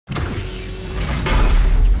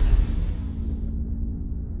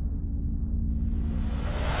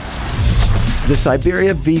The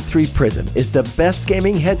Siberia V3 Prism is the best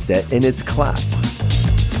gaming headset in its class.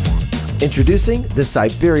 Introducing the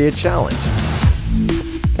Siberia Challenge.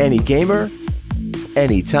 Any gamer,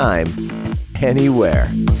 anytime, anywhere.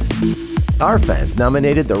 Our fans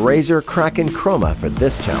nominated the Razer Kraken Chroma for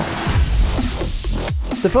this challenge.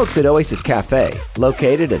 The folks at Oasis Cafe,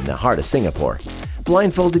 located in the heart of Singapore,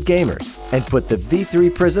 blindfolded gamers and put the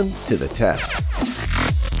V3 Prism to the test.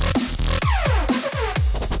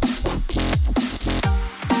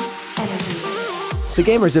 The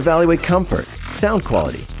gamers evaluate comfort, sound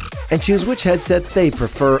quality, and choose which headset they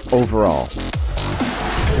prefer overall.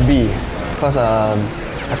 B, because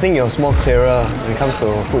I think it was more clearer when it comes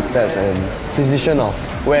to footsteps and precision of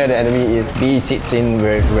where the enemy is. B sits in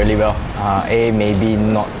really well. A maybe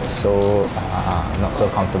not so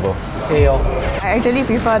comfortable. A. I actually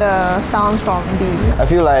prefer the sounds from B. I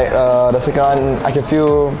feel like the second one, I can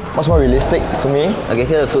feel much more realistic to me. I can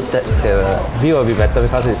hear the footsteps clearer. B will be better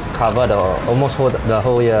because it covers almost the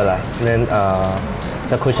whole ear. And then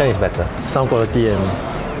the cushion is better. Sound quality and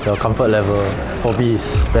the comfort level for B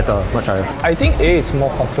is better, much higher. I think A is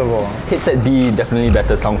more comfortable. Headset B definitely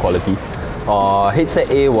better sound quality. Headset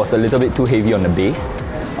A was a little bit too heavy on the bass.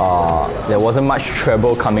 There wasn't much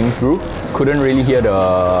treble coming through. Couldn't really hear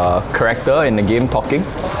the character in the game talking.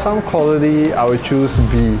 Sound quality, I would choose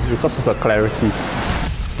B because of the clarity.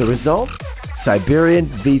 The result? Siberian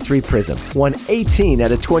V3 Prism won 18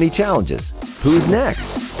 out of 20 challenges. Who's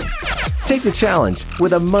next? Take the challenge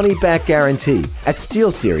with a money-back guarantee at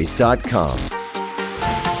SteelSeries.com.